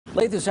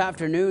Late this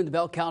afternoon, the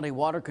Bell County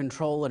Water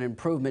Control and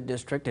Improvement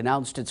District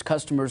announced its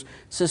customers'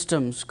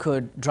 systems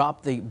could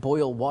drop the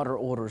boil water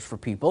orders for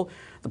people.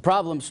 The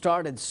problem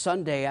started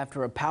Sunday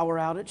after a power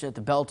outage at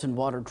the Belton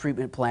Water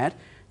Treatment Plant.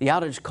 The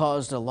outage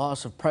caused a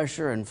loss of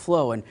pressure and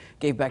flow and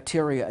gave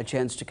bacteria a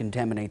chance to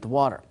contaminate the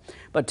water.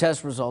 But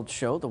test results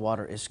show the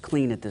water is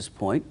clean at this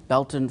point.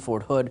 Belton,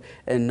 Fort Hood,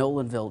 and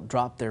Nolanville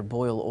dropped their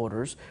boil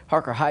orders.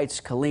 Harker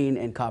Heights,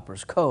 Killeen, and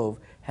Coppers Cove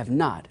have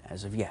not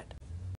as of yet.